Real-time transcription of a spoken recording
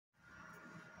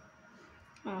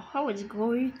How it's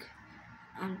going?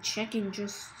 I'm checking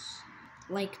just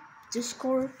like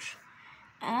Discord,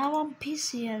 and I'm on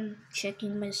PC and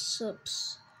checking my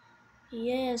subs.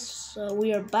 Yes,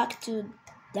 we are back to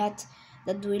that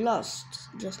we lost.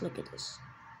 Just look at this.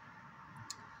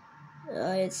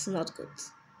 It's not good.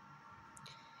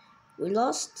 We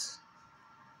lost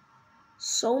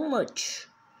so much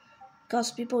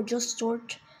because people just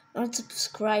start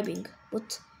unsubscribing.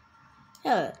 But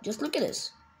yeah, just look at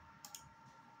this.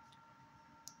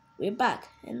 We're back,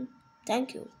 and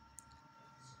thank you.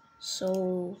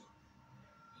 So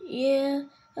yeah,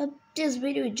 this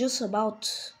video is just about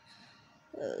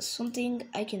something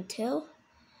I can tell,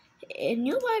 and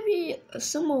you might be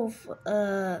some of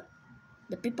the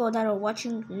people that are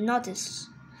watching notice.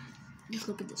 Just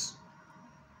look at this.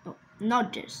 No,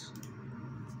 not this.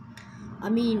 I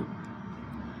mean,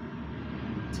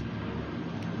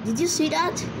 did you see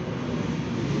that?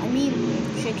 I mean,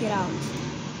 check it out.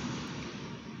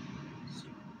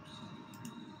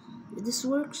 This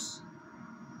works,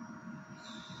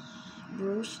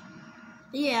 bros.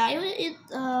 Yeah,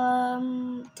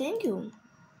 thank you.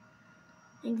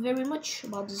 Thank you very much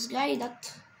about this guy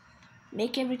that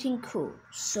make everything cool.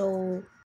 So